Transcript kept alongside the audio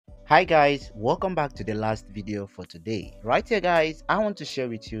Hi guys, welcome back to the last video for today. Right here guys, I want to share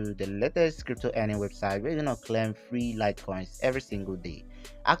with you the latest crypto earning website where you're gonna claim free Litecoins every single day.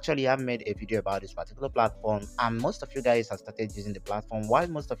 Actually, I've made a video about this particular platform and most of you guys have started using the platform while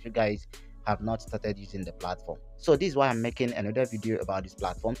most of you guys have not started using the platform. So this is why I'm making another video about this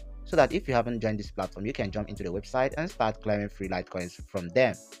platform, so that if you haven't joined this platform, you can jump into the website and start claiming free Litecoins from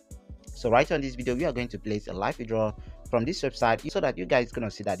them. So right here on this video, we are going to place a live withdrawal from this website so that you guys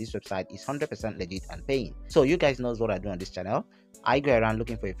gonna see that this website is 100% legit and paying. So you guys knows what I do on this channel. I go around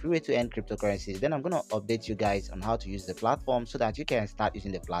looking for a free way to earn cryptocurrencies. Then I'm gonna update you guys on how to use the platform so that you can start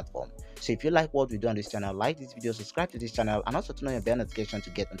using the platform. So if you like what we do on this channel, like this video, subscribe to this channel, and also turn on your bell notification to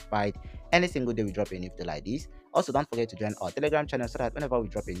get notified any single day we drop a new video like this. Also, don't forget to join our Telegram channel so that whenever we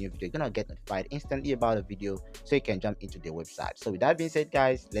drop a new video, you're gonna get notified instantly about a video so you can jump into the website. So with that being said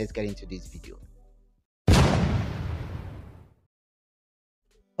guys, let's get into this video.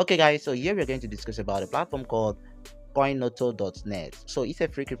 Okay guys, so here we're going to discuss about a platform called coinoto.net. So it's a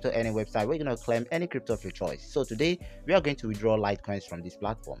free crypto earning website where you're going to claim any crypto of your choice. So today we are going to withdraw Litecoins from this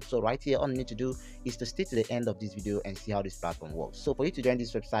platform. So right here, all you need to do is to stay to the end of this video and see how this platform works. So for you to join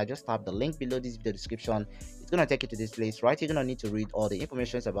this website, just tap the link below this video description. It's going to take you to this place. Right here, you're going to need to read all the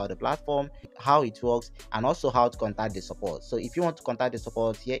information about the platform, how it works, and also how to contact the support. So if you want to contact the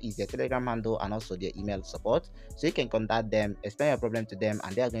support, here is their Telegram handle and also their email support. So you can contact them, explain your problem to them,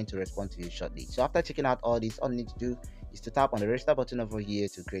 and they are going to respond to you shortly. So after checking out all this, all you need to do is to tap on the register button over here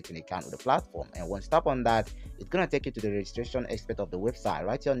to create an account with the platform. And once you tap on that, it's going to take you to the registration aspect of the website.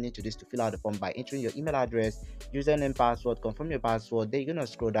 Right here, you need to do is to fill out the form by entering your email address, username, password, confirm your password. Then you're going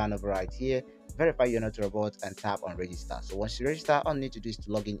to scroll down over right here, verify you're not a robot, and tap on register. So once you register, all you need to do is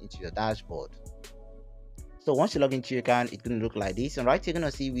to log in into your dashboard. So once you log into your account, it's going to look like this. And right here, you're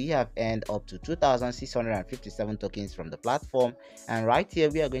going to see we have earned up to 2,657 tokens from the platform. And right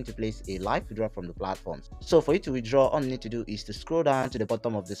here, we are going to place a live withdrawal from the platform. So for you to withdraw, all you need to do is to scroll down to the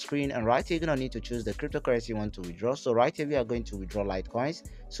bottom of the screen. And right here, you're going to need to choose the cryptocurrency you want to withdraw. So right here, we are going to withdraw Litecoins.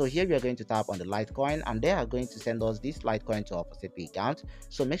 So here we are going to tap on the Litecoin, and they are going to send us this Litecoin to our faucet pay account.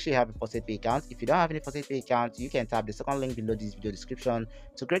 So make sure you have a faucet pay account. If you don't have any faucet pay account, you can tap the second link below this video description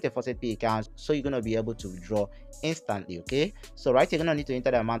to create a faucet pay account. So you're going to be able to withdraw instantly. Okay, so right here, you're going to need to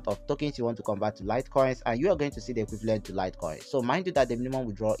enter the amount of tokens you want to convert to Litecoins, and you are going to see the equivalent to Litecoin. So mind you that the minimum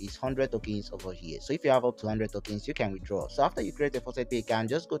withdrawal is 100 tokens over here. So if you have up to 100 tokens, you can withdraw. So after you create a faucet pay account,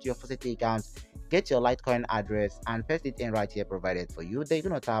 just go to your faucet pay account, get your Litecoin address, and paste it in right here provided for you. Then you're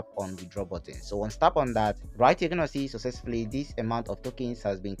going to tap on withdraw button. So once tap on that, right here, you're going to see successfully this amount of tokens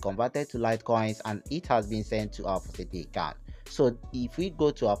has been converted to Litecoins and it has been sent to our faucet pay account. So if we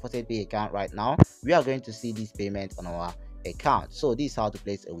go to our faucet pay account right now, we are going to see this payment on our account. So this is how to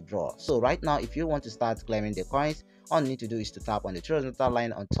place a withdrawal. So right now, if you want to start claiming the coins, all you need to do is to tap on the horizontal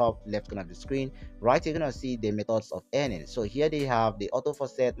line on top left corner of the screen. Right here, you're gonna see the methods of earning. So here they have the auto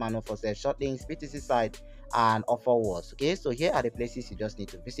faucet, manual faucet, short links, BTC site, and offer words. Okay, so here are the places you just need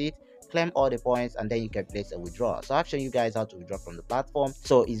to visit, claim all the points, and then you can place a withdrawal. So I've shown you guys how to withdraw from the platform,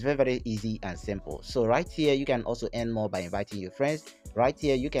 so it's very easy and simple. So right here, you can also earn more by inviting your friends. Right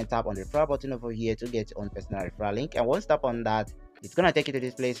here, you can tap on the referral button over here to get your own personal referral link, and once tap on that, it's gonna take you to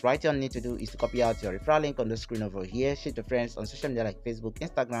this place. Right here, all you need to do is to copy out your referral link on the screen over here, share to friends on social media like Facebook,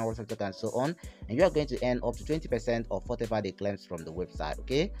 Instagram, WhatsApp, and so on, and you are going to earn up to 20% of whatever they claim from the website.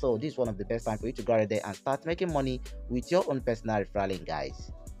 Okay, so this is one of the best time for you to go out there and start making money with your own personal referral link,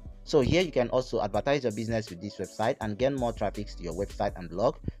 guys. So here you can also advertise your business with this website and gain more traffic to your website and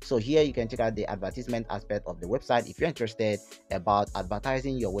blog. So here you can check out the advertisement aspect of the website if you're interested about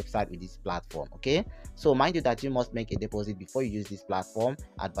advertising your website with this platform. Okay, so mind you that you must make a deposit before you use this platform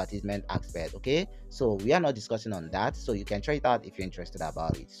advertisement aspect. Okay, so we are not discussing on that, so you can try it out if you're interested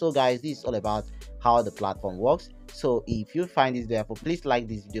about it. So guys, this is all about how the platform works. So if you find this helpful, please like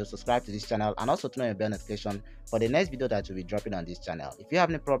this video, subscribe to this channel, and also turn on your bell notification for the next video that will be dropping on this channel. If you have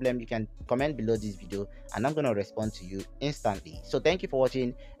any problem, you can comment below this video and I'm going to respond to you instantly. So thank you for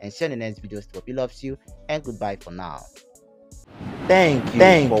watching and see you in the next videos. Hope you loves you, and goodbye for now. Thank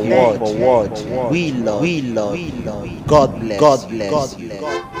you for watching. We love you. God bless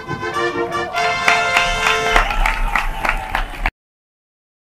you.